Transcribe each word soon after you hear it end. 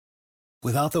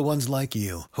Without the ones like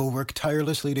you, who work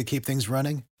tirelessly to keep things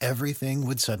running, everything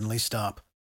would suddenly stop.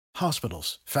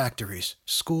 Hospitals, factories,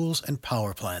 schools, and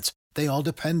power plants, they all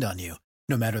depend on you.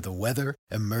 No matter the weather,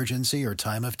 emergency, or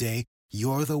time of day,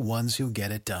 you're the ones who get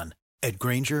it done. At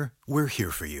Grainger, we're here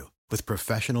for you with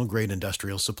professional-grade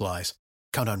industrial supplies.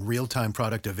 Count on real-time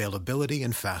product availability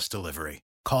and fast delivery.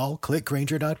 Call,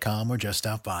 clickgrainger.com, or just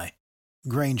stop by.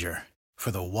 Grainger, for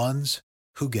the ones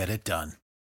who get it done.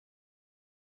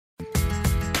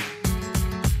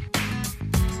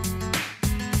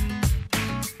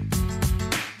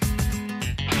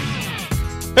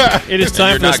 It is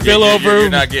time for Spillover. You're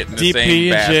not getting the DP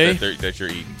same and bass Jay. that you're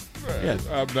eating. Yeah.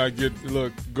 I'm not getting.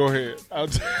 Look, go ahead.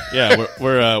 Yeah,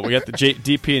 we got the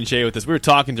DP and Jay with us. We were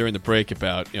talking during the break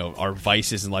about our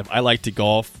vices in life. I like to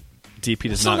golf. DP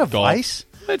does It's not not a golf. vice.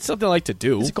 It's something I like to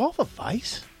do. Is golf a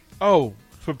vice? Oh,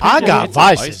 for people, I got it's a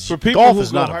vice. vices. For people Golf who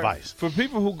is go not hard, a vice. For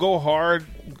people who go hard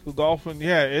golfing,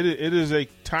 yeah, it is a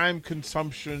time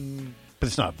consumption. But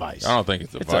it's not a vice. I don't think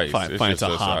it's a vice. Fine, It's it's a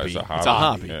just hobby. It's a hobby. It's a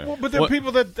hobby. Yeah. Well, but there are What-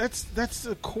 people that's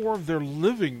the core of their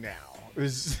living now.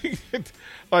 Is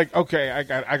like, okay, I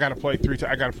got to play three.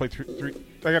 I got to play three.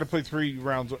 I got to play 3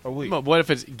 rounds a week. But what if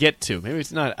it's get to? Maybe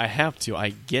it's not. I have to. I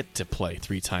get to play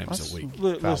 3 times a week.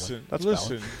 Listen, That's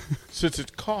listen. Since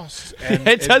it costs, and,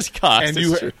 It does cost, and it's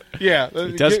you, true. yeah,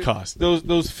 It does cost.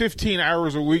 those 15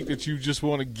 hours a week that you just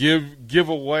want to give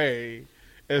away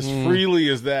as freely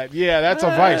as that. Yeah, that's a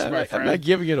vice, my friend. I'm not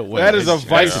giving it away. That is a It's-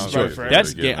 vice, that's my enjoyment. friend.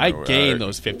 That's Giving I it away. gain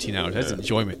those 15 hours. That's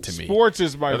enjoyment to me. Sports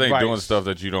is my I think vice. doing stuff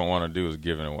that you don't want to do is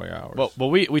giving away hours.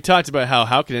 Well, we talked about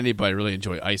how can anybody really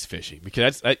enjoy ice fishing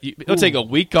because it'll take a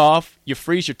week off. You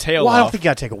freeze your tail Well, I off. don't think you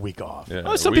got to take a week off. Yeah,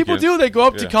 Oh, some the people weekends- do. They go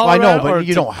up to yeah. Colorado. Well, I know, but or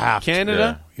you to don't have to.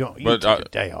 Canada. You But, take a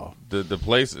day off. The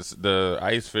places, the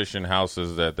ice fishing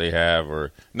houses that they have,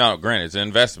 or no, granted, it's an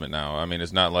investment now. I mean,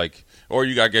 it's not like, or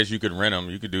I guess you could rent them.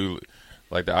 You could do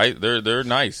like the ice. They're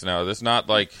nice now. It's not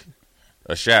like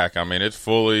a shack. I mean, it's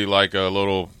fully like a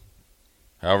little,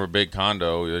 however big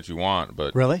condo that you want.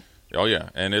 But Really? oh yeah,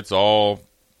 and it's all,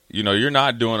 you're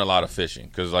not doing a lot of fishing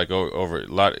because like over a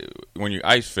lot when you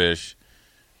ice fish.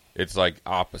 It's like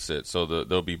opposite, so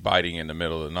they'll be biting in the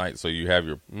middle of the night. So you have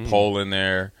your pole in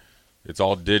there. It's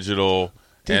all digital,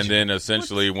 and then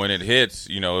essentially when it hits,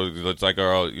 it's like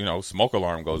a smoke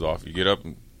alarm goes off. You get up.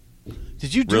 And,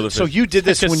 Did you Really do? So fish. you did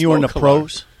this Like a when you were in the smoke alarm.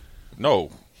 pros?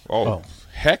 no, Oh.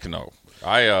 heck no.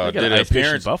 I They got did an an ice fish in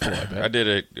appearance. Buffalo, I bet. I did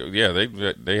it.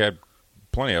 Yeah, they had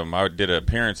plenty of them. I did an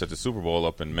appearance at the Super Bowl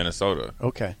up in Minnesota.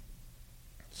 Okay.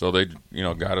 So they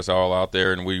got us all out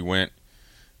there, and we went.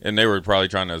 And they were probably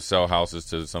trying to sell houses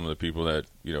to some of the people that,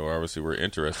 obviously were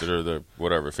interested, or the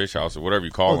whatever, fish house, or whatever you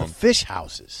call Oh, them. the fish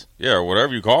houses. Yeah, or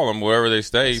whatever you call them, wherever they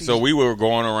stay. So we were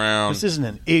going around. This isn't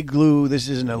an igloo. This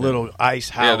isn't a little ice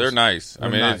house. Yeah, they're nice. They're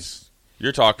I mean, nice.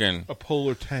 you're talking, a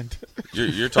polar tent.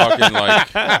 you're talking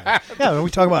like Yeah, are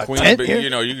we talking about a queen. tent Bed, here?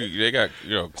 they got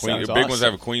queen. Sounds The big ones awesome.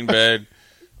 have a queen bed,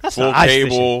 That's full not ice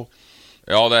table,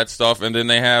 all that stuff, and then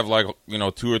they have like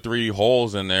 2 or 3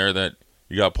 holes in there that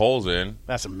you got poles in,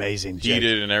 That's amazing, Jake.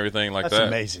 heated and everything like That's that.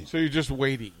 amazing. So you're just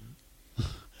waiting.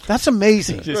 That's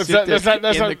amazing. Just That's sit there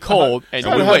not- in the cold and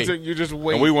That's you not wait. Hudson, you just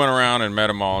wait. And we went around and met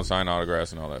them all and signed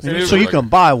autographs and all that. And stuff. So you Like, can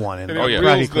buy one and and it reels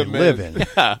practically them live in. in.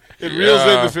 Yeah. it reels in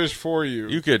Yeah. the fish for you.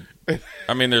 You could,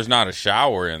 I mean, there's not a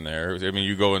shower in there. I mean,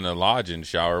 you go in the lodge and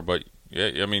shower, but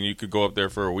yeah, I mean, you could go up there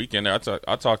for a weekend. I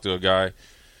talked to a guy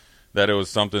that it was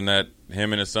something that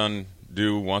him and his son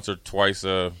do once or twice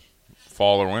a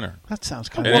fall or winter. That sounds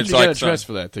kind And What of did it's you get like a dress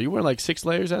for that? Though? You wearing like 6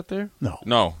 layers out there? no.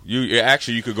 No,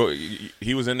 you could go.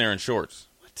 He was in there in shorts.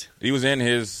 What? He was in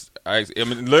his. I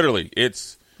mean, literally,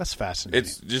 it's That's fascinating.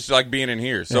 it's just like being in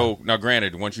here. So now,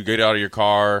 granted, once you get out of your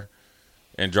car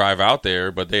and drive out there,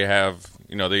 but they have,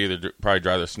 they either probably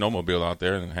drive their snowmobile out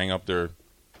there and hang up their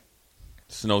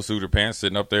snowsuit or pants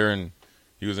sitting up there, and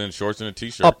he was in shorts and a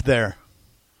t-shirt up there.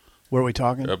 Where are we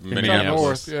talking? up in North,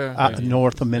 Minneapolis. yeah.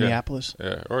 North of Minneapolis.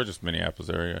 Yeah, or just Minneapolis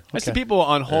area. I see Okay. people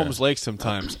on Holmes Lake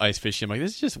sometimes ice fishing. I'm like,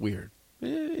 this is just weird.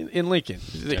 In Lincoln,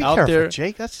 Be out careful, there.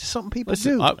 Jake. That's just something people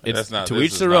Listen, do. it's That's not to this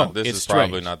each is their not- own. This It's is probably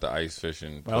strange. not the ice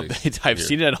fishing. Well, place I've here.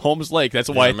 seen it at Holmes Lake. That's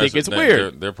why I think it's They're-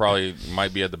 weird. They're probably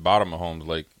might be at the bottom of Holmes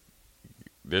Lake.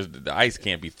 The ice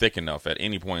can't be thick enough at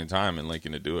any point in time in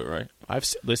Lincoln to do it, right?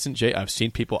 Listen, Jay. I've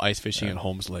seen people ice fishing at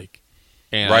Holmes Lake,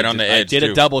 and Right I on the did- edge, I did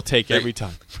too. a double take They- every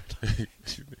time.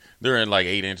 They're in like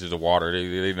 8 inches of water.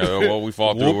 They know, well, we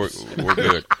fall through, we're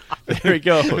good. There he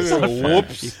goes.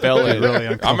 Whoops! He fell in. Really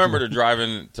I remember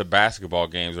driving to basketball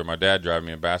games, or my dad driving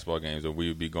me in basketball games, and we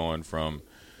would be going from,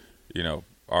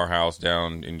 our house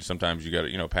down, and sometimes you got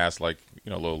to, past like,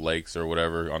 little lakes or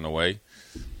whatever on the way.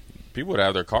 People would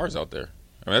have their cars out there.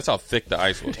 I mean, that's how thick the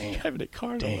ice was. Having a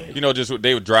carnival. You know, just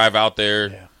they would drive out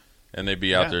there and they'd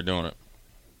be out there doing it.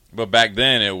 But back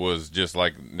then it was just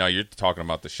like, now you're talking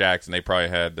about the shacks, and they probably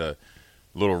had the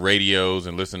little radios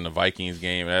and listening to Vikings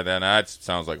game. That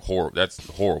sounds like horrible. That's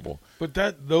horrible. But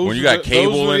those when you got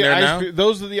cable in there now,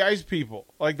 those are the ice people.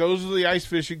 Like those are the ice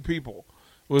fishing people.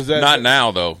 Was that not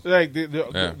now though? Like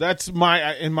that's in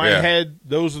my head.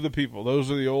 Those are the people.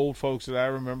 Those are the old folks that I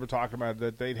remember talking about.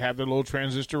 That they'd have their little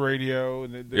transistor radio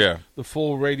and the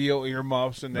full radio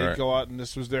earmuffs, and they'd go out, and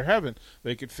this was their heaven.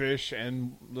 They could fish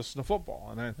and listen to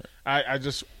football. And I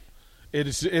just it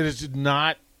is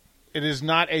not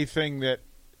a thing that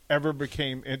ever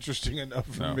became interesting enough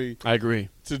for me. I agree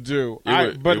to do.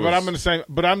 But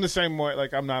I'm the same way.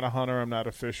 Like I'm not a hunter. I'm not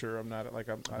a fisher. I'm not like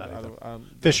I'm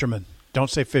fisherman. Don't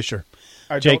say Fisher.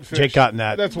 Jake got in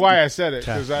that. That's why I said it.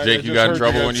 Jake, you got in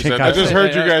trouble when you said that? I just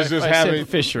heard you guys just having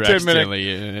Fisher 10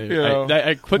 minutes.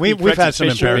 I quickly we've had some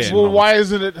embarrassing Well, why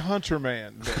isn't it Hunter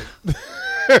Man?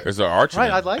 There's an Archer.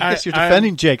 Right, I like this. You're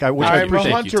defending Jake. I'm a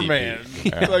Hunter Man.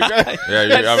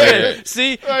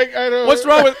 See, what's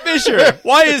wrong with Fisher?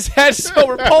 Why is that so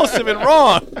repulsive and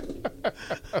wrong?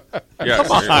 Come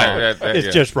on,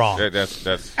 it's just wrong.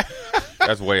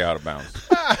 That's way out of bounds.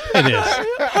 It is.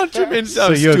 Hunterman sounds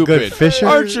so you're stupid. A good fisher?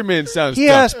 Archerman sounds He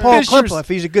dumb. asked Paul Klippel if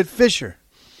he's a good fisher.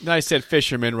 I said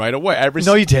fisherman right away.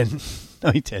 No, you didn't.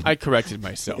 No, you didn't. I corrected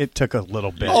myself. It took a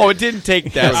little bit. Oh, it didn't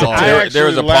take that long. There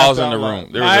was a pause in the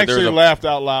room. I actually laughed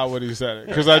out loud when he said it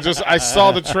because I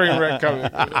saw the train wreck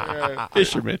coming.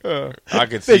 Fisherman. I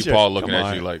could see Paul looking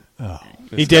at you like.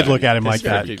 He did look at him like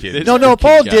that. No,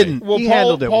 Paul didn't. Well, he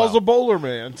handled it Paul's well. a bowler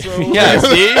man. So. Yeah,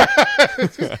 see?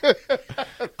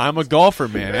 I'm a golfer,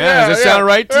 man. Does that sound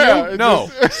right to you?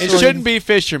 No. It shouldn't be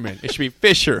fisherman. It should be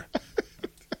Fisher.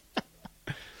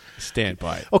 Stand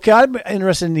by it. Okay, I'm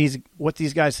interested in what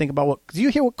these guys think about. Do you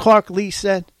hear what Clark Lee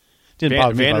said?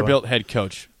 Vanderbilt head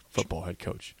coach, football head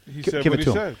coach. Give it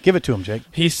to him. Give it to him, Jake.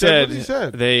 He said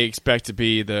they expect to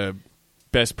be the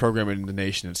best program in the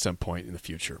nation at some point in the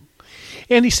future.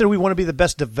 And he said we want to be the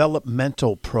best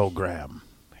developmental program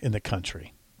in the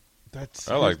country.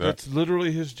 I like that. That's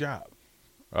literally his job.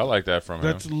 I like that from him.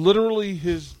 That's literally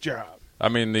his job. I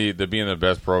mean, the being the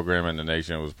best program in the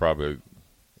nation was probably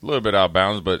a little bit out of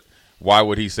bounds, but why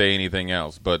would he say anything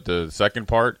else? But the second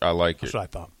part, I like it. That's what I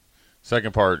thought.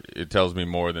 Second part, it tells me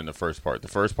more than the first part. The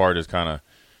first part is kind of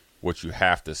what you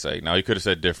have to say. Now, he could have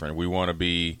said different. We want to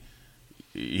be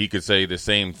 – he could say the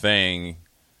same thing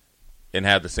and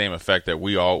have the same effect that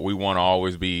we want to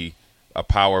always be a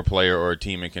power player or a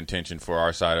team in contention for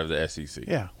our side of the SEC.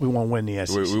 Yeah, we want to win the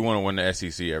SEC. We want to win the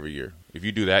SEC every year. If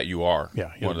you do that, you are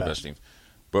one of the best teams.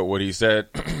 But what he said,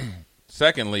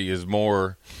 secondly, is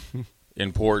more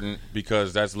important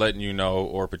because that's letting you know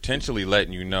or potentially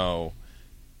letting you know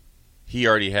he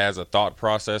already has a thought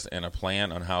process and a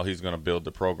plan on how he's going to build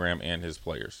the program and his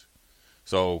players.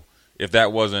 So if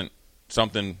that wasn't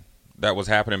something that was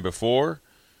happening before,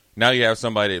 now you have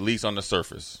somebody at least on the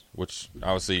surface, which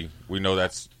obviously we know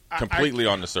that's completely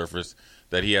on the surface,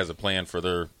 that he has a plan for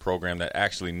their program that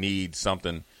actually needs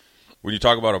something. When you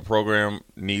talk about a program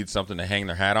needs something to hang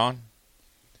their hat on,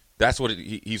 that's what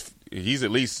he's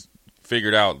at least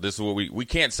figured out. This is what we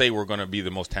can't say we're going to be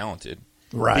the most talented.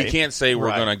 Right. He can't say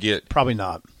we're going to get probably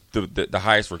not the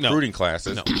highest recruiting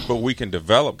classes, but we can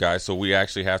develop guys. So we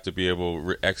actually have to be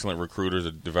excellent recruiters,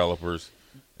 developers,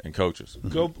 and coaches.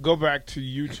 Go back to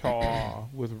Utah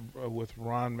with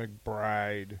Ron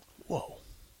McBride. Whoa.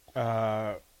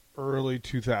 Early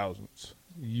 2000s.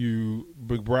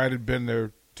 McBride had been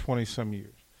there 20-some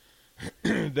years.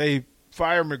 They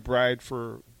fire McBride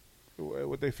for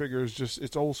what they figure is just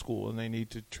it's old school, and they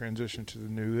need to transition to the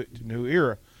new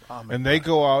era. And they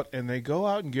go out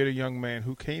and get a young man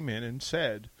who came in and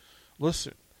said,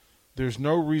 "Listen, there's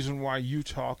no reason why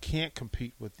Utah can't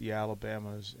compete with the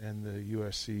Alabamas and the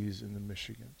USCs and the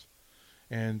Michigans."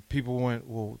 And people went,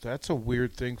 "Well, that's a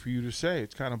weird thing for you to say.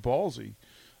 It's kind of ballsy."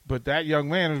 But that young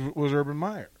man was Urban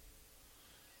Meyer.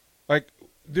 Like,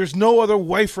 there's no other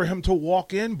way for him to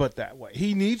walk in but that way.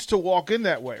 He needs to walk in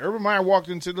that way. Urban Meyer walked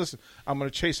in and said, "Listen, I'm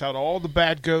going to chase out all the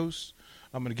bad ghosts.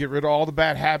 I'm going to get rid of all the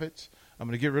bad habits. I'm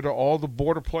going to get rid of all the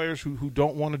border players who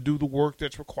don't want to do the work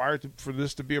that's required for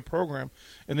this to be a program."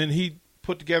 And then he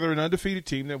put together an undefeated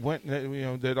team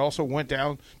that also went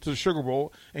down to the Sugar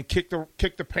Bowl and kicked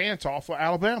the pants off of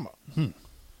Alabama.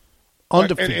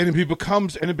 Undefeated, and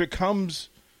it becomes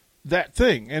that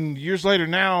thing. And years later,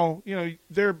 now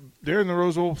they're in the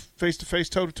Rose Bowl face to face,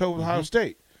 toe to toe with Ohio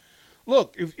State.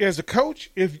 Look, as a coach,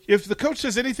 if the coach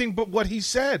says anything but what he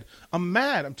said, I'm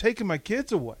mad. I'm taking my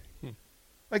kids away.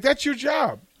 Like, that's your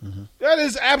job. Mm-hmm. That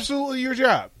is absolutely your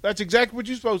job. That's exactly what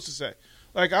you're supposed to say.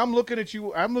 Like, I'm looking at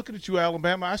you,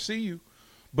 Alabama. I see you,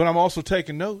 but I'm also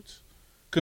taking notes.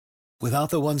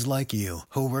 Without the ones like you,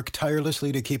 who work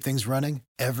tirelessly to keep things running,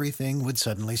 everything would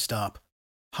suddenly stop.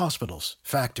 Hospitals,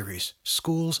 factories,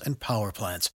 schools, and power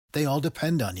plants, they all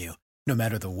depend on you. No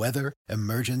matter the weather,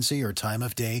 emergency, or time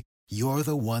of day, you're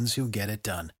the ones who get it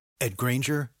done. At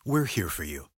Grainger, we're here for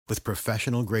you with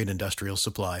professional-grade industrial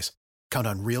supplies. Count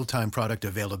on real-time product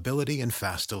availability and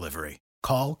fast delivery.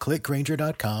 Call,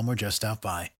 clickgrainger.com, or just stop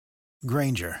by.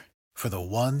 Grainger, for the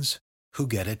ones who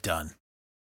get it done.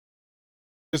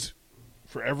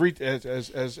 For every,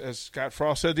 as Scott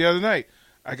Frost said the other night,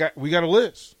 we got a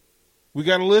list. We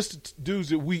got a list of dudes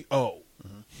that we owe.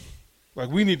 Mm-hmm. Like,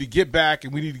 we need to get back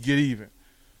and we need to get even.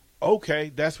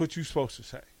 Okay, that's what you're supposed to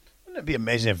say. Wouldn't it be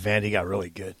amazing if Vandy got really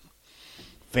good?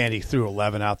 Vandy threw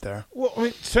 11 out there. Well, I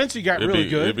mean, Cincy got really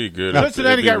good. It'd be good.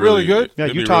 Cincinnati got really good. Yeah,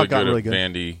 Utah got really good.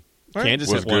 Vandy. Right.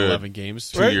 Kansas has won 11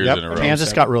 games. 2 years in a row.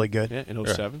 Kansas got really good. Yeah, in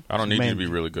 07. I don't need you to be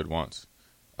really good once.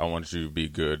 I want you to be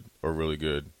good or really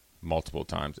good multiple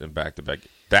times and back-to-back.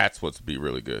 That's what's be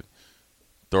really good.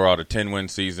 Throw out a 10-win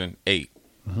season, 8,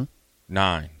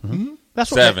 9, That's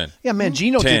 7. Man,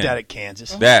 Geno 10. did that at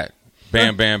Kansas. That.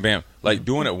 Bam, bam, bam. Like,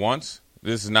 doing it once,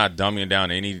 this is not dumbing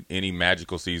down any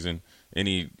magical season,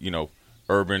 any,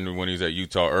 Urban when he's at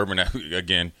Utah, Urban,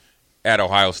 again, at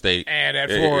Ohio State. And at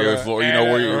Florida.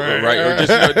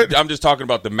 Right? I'm just talking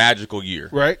about the magical year.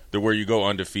 Right. Where you go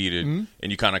undefeated and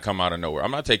you kind of come out of nowhere.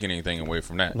 I'm not taking anything away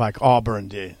from that. Like Auburn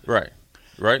did. Right.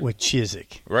 With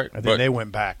Chiswick. Right. And then they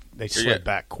went back. They slid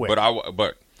back quick.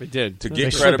 But they did. To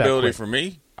get credibility from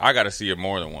me, I got to see it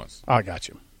more than once. I got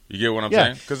you. You get what I'm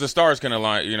saying? Because the stars can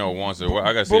align, once. I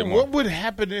got to see it more. What would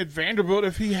happen at Vanderbilt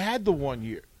if he had the 1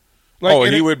 year?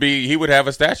 He would have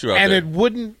a statue out there. And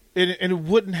it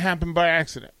wouldn't happen by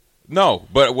accident. No,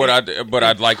 but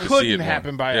I'd like to see it. Couldn't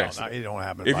happen by accident. It don't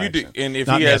happen. If by you do, accident. and if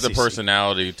Not he has the SEC.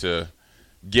 personality to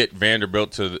get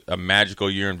Vanderbilt to a magical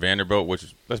year in Vanderbilt, which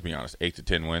is, let's be honest, 8 to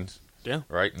 10 wins. Yeah,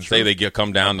 right. And say they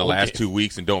come down the last 2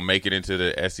 weeks and don't make it into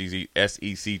the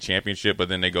SEC championship, but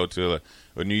then they go to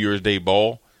a New Year's Day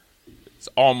bowl. It's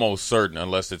almost certain,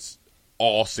 unless it's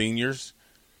all seniors,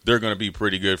 they're going to be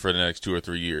pretty good for the next 2 or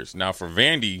 3 years. Now for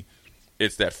Vandy,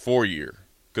 it's that 4 year,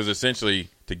 because essentially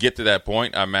to get to that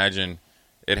point, I imagine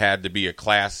it had to be a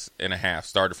class and a half,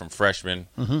 started from freshmen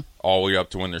all the way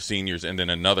up to when they're seniors, and then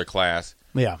another class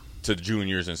to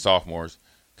juniors and sophomores.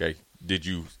 Okay, did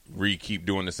you keep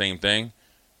doing the same thing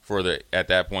for at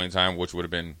that point in time, which would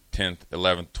have been 10th,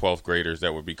 11th, 12th graders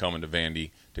that would be coming to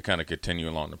Vandy to kind of continue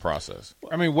along the process?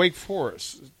 I mean, Wake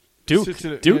Forest.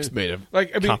 Duke's made a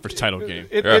conference title game.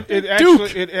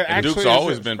 Duke's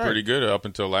always been pretty good up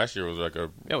until last year. Was like a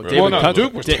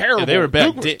Duke was terrible. They were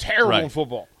bad. Duke was terrible in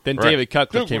football. Then David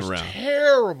Cutcliffe Duke came was around.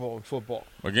 Terrible in football.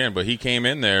 Again, but he came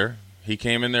in there. He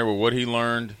came in there with what he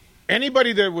learned.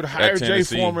 Anybody that would hire Jay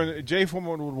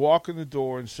Foreman would walk in the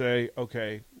door and say,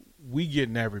 "Okay, we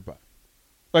getting everybody."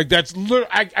 Like that's literally,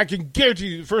 I can guarantee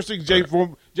you. The first thing Jay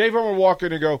Foreman would walk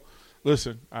in and go,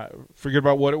 "Listen, forget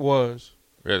about what it was."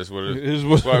 Yeah, that's what it is.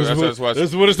 This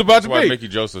is what it's about to be. Why Mickey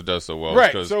Joseph does so well,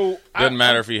 right? So it doesn't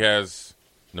matter if he has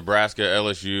Nebraska,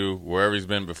 LSU, wherever he's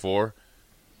been before.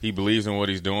 He believes in what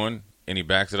he's doing, and he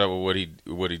backs it up with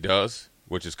what he does,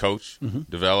 which is coach,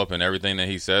 develop, and everything that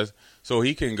he says. So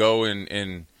he can go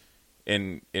and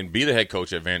be the head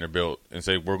coach at Vanderbilt and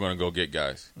say, we're going to go get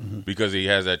guys because he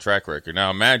has that track record. Now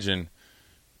imagine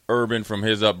Urban from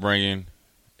his upbringing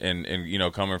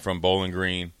and coming from Bowling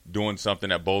Green, doing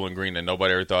something at Bowling Green that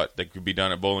nobody ever thought that could be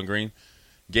done at Bowling Green,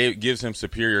 gives him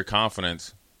superior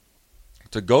confidence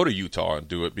to go to Utah and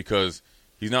do it because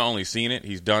he's not only seen it,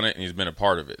 he's done it, and he's been a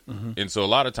part of it. And so a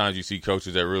lot of times you see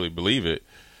coaches that really believe it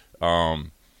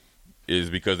is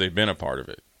because they've been a part of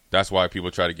it. That's why people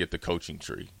try to get the coaching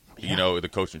tree, the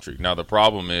coaching tree. Now, the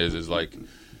problem is like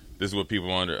this is what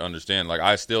people understand. Like,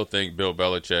 I still think Bill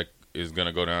Belichick is going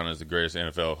to go down as the greatest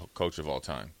NFL coach of all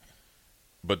time.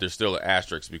 But there's still an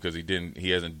asterisk because he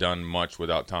hasn't done much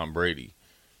without Tom Brady.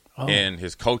 Oh. And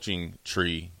his coaching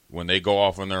tree, when they go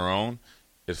off on their own,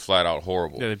 is flat out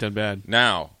horrible. Yeah, they've done bad.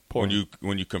 Now, when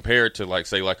you compare it to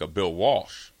like a Bill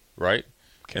Walsh, right?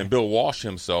 Okay. And Bill Walsh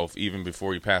himself, even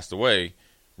before he passed away,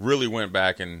 really went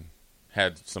back and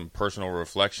had some personal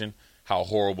reflection how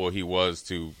horrible he was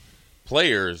to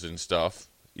players and stuff.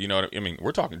 You know what I mean?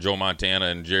 We're talking Joe Montana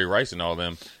and Jerry Rice and all of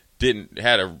them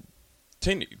had a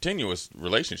tenuous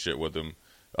relationship with him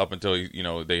up until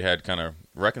they had kind of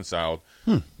reconciled.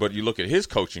 But you look at his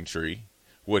coaching tree,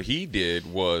 what he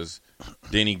did was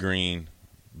Denny Green,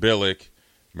 Billick,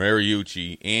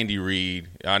 Mariucci, Andy Reid.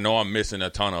 I know I'm missing a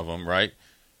ton of them, right?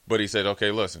 But he said,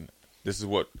 okay, listen, this is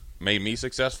what made me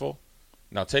successful.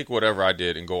 Now take whatever I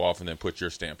did and go off and then put your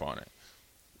stamp on it.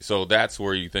 So that's where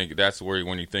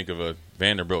when you think of a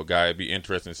Vanderbilt guy, it'd be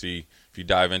interesting to see if you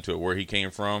dive into it where he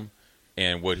came from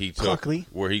and what he took,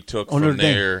 from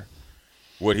there,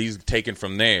 what he's taken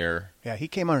from there. Yeah, he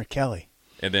came under Kelly.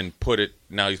 And then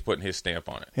now he's putting his stamp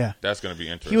on it. Yeah. That's going to be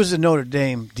interesting. He was a Notre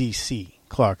Dame DC,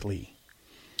 Clark Lee.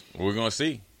 We're going to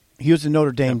see. He was a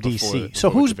Notre Dame DC.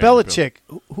 So who's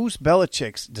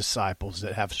Belichick's disciples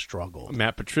that have struggled?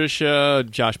 Matt Patricia,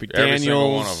 Josh Every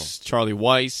single one of them. McDaniels, Charlie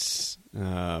Weiss,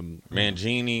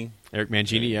 Mangini. Eric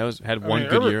Mangini. Had one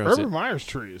good year. Urban Meyer's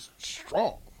tree is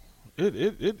strong. It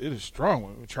is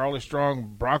strong. Charlie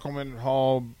Strong, Brockelman,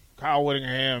 Hall, Kyle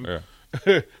Whittingham.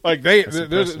 Yeah. Like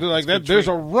there's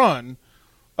a run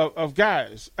of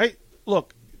guys. I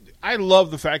love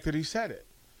the fact that he said it.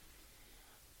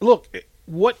 Look,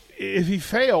 what if he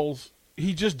fails?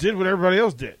 He just did what everybody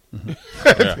else did,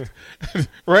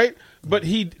 right? But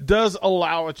he does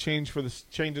allow a change of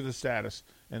the status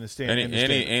and the standing.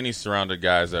 And he's surrounded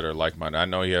guys that are like-minded. I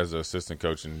know he has an assistant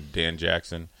coach in Dan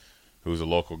Jackson, who's a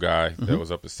local guy that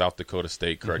was up at South Dakota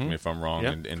State. Correct me if I'm wrong,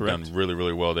 and done really,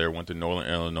 really well there. Went to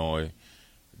Northern Illinois,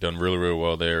 done really, really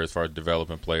well there as far as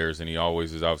developing players, and he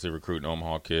always is obviously recruiting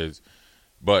Omaha kids.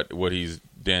 But what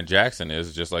Dan Jackson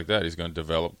is just like that. He's going to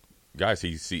develop guys.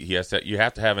 You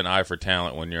have to have an eye for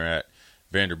talent when you're at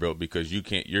Vanderbilt because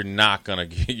you're not gonna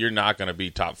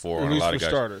be top four on a lot of guys.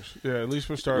 Starters. Yeah, at least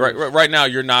for starters. Right now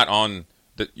you're not on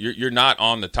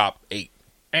the top 8.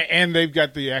 And they've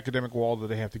got the academic wall that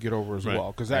they have to get over as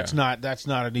well because that's not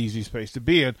an easy space to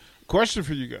be in. Question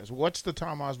for you guys: what's the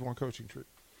Tom Osborne coaching tree?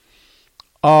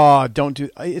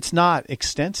 It's not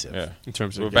extensive. Yeah. In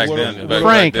terms of back then,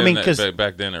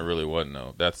 it really wasn't.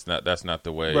 No, that's not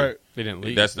the way. Right. They didn't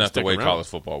leave. That's not the way college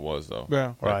football was, though.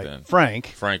 Yeah, right. Then.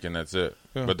 Frank, and that's it.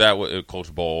 Yeah. But that was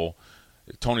Coach Bowl.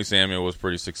 Tony Samuel was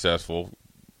pretty successful.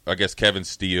 I guess Kevin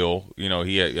Steele.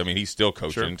 He's still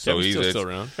coaching, so he's still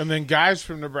around. And then guys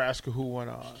from Nebraska who went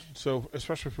on. So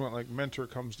especially if you went like Mentor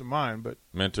comes to mind, but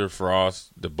Mentor, Frost,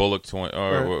 the Bullocks,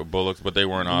 Bullocks, but they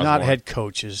weren't Osborne. Not head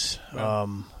coaches.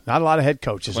 Not a lot of head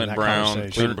coaches in that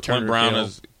conversation.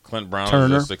 Clint Brown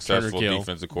Turner. is a successful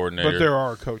defensive coordinator. But there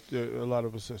are a lot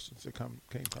of assistants that came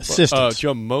from. Assistants.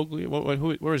 Joe Mowgli.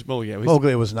 Where is Mowgli?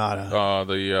 Mowgli was not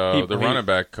the running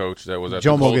back coach that was at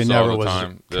Joe the Colts Mowgli never all the was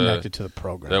time. connected to the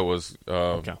program. That was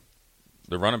the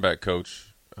running back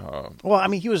coach.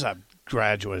 He was a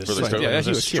graduate. For the It was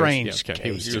a strange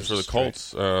case. He was for the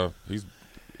Colts. He's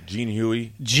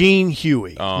Gene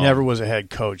Huey. Never was a head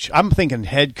coach. I'm thinking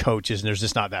head coaches, and there's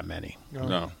just not that many.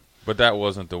 No. But that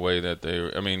wasn't the way that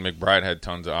McBride had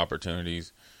tons of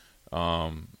opportunities.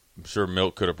 I'm sure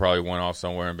Milt could have probably went off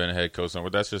somewhere and been a head coach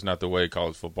somewhere. That's just not the way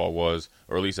college football was,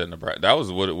 or at least at Nebraska. That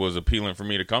was what it was appealing for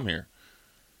me to come here.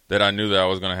 That I knew that I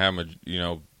was going to have,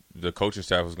 the coaching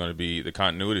staff was going to be, the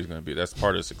continuity is going to be. That's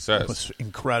part of success. It was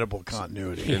incredible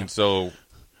continuity. And so,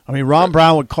 Ron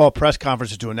Brown would call press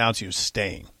conferences to announce he was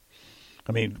staying.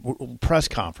 Press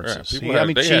conferences.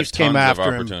 Chiefs came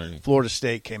after him. Florida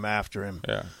State came after him.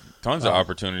 Yeah. Tons of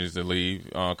opportunities to leave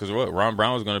because Ron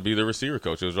Brown was going to be the receiver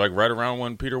coach. It was like right around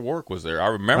when Peter Warwick was there. I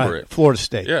remember it. Florida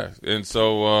State. Yeah, and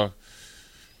so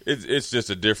it's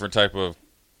just a different type of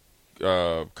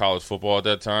college football at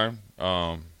that time.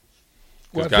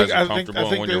 Guys are comfortable,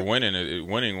 and when you're winning,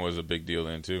 winning was a big deal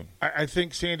then too. I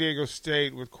think San Diego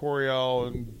State with Coryell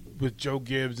and with Joe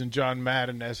Gibbs and John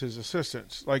Madden as his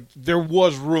assistants, there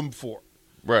was room for it.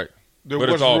 Right. But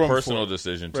it's all a personal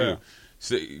decision too. Yeah.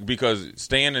 Because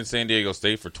staying in San Diego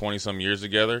State for 20-some years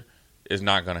together is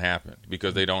not going to happen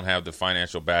because they don't have the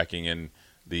financial backing and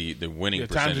the winning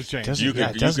percentage. It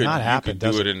does not happen. You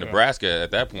could do it in Nebraska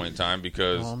at that point in time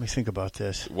because let me think about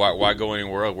this. Why go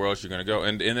anywhere else? Where else are you going to go?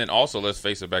 And then also, let's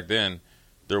face it, back then,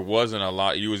 there wasn't a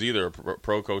lot. You was either a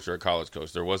pro coach or a college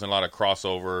coach. There wasn't a lot of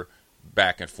crossover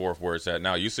back and forth where it's at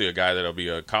now. You see a guy that'll be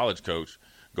a college coach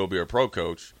go be a pro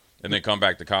coach and then come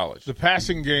back to college. The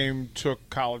passing game took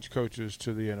college coaches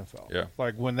to the NFL. Yeah.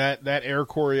 When that Air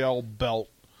Coryell belt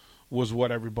was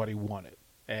what everybody wanted.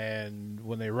 And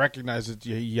when they recognized that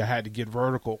you had to get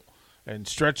vertical and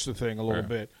stretch the thing a little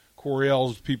bit,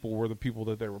 Coryell's people were the people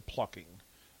that they were plucking.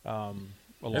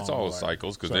 It's all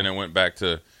cycles because then it went back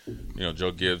to,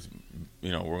 Joe Gibbs,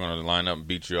 we're going to line up and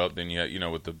beat you up. Then you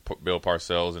had, with the Bill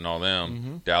Parcells and all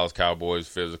them, Dallas Cowboys,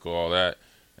 physical, all that.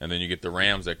 And then you get the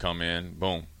Rams that come in,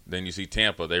 boom. Then you see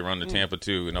Tampa. They run to Tampa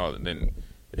too, and all. Then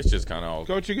it's just kind of all.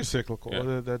 Coaching is cyclical.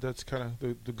 Yeah. That's kind of the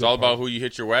good It's all part. about who you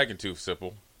hit your wagon to,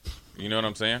 Sipple. You know what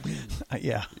I'm saying?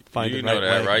 Yeah. You know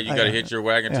that, right? You got to hit your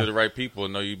wagon to the right people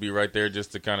and know you'd be right there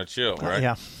just to kind of chill, right?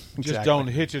 Yeah. Just don't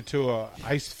hitch it to a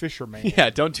ice fisherman. Yeah,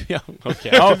 don't do.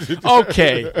 Okay,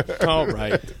 okay, all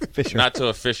right. Fisher, not to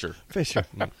a fisher. Fisher.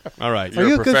 All right,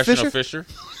 you're a professional fisher.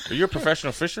 Are you a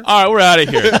professional fisher? All right, we're out of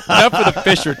here. Enough of the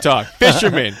Fisher talk.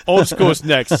 Fisherman, Old School's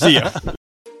next. See ya.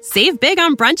 Save big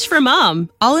on brunch for mom,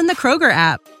 all in the Kroger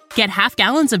app. Get half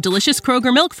gallons of delicious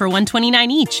Kroger milk for $1.29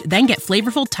 each. Then get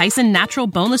flavorful Tyson natural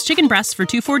boneless chicken breasts for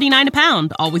 $2.49 a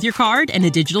pound, all with your card and a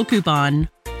digital coupon.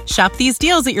 Shop these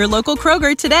deals at your local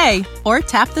Kroger today, or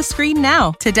tap the screen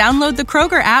now to download the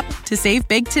Kroger app to save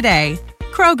big today.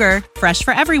 Kroger, fresh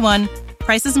for everyone.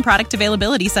 Prices and product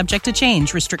availability subject to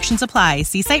change. Restrictions apply.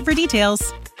 See site for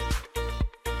details.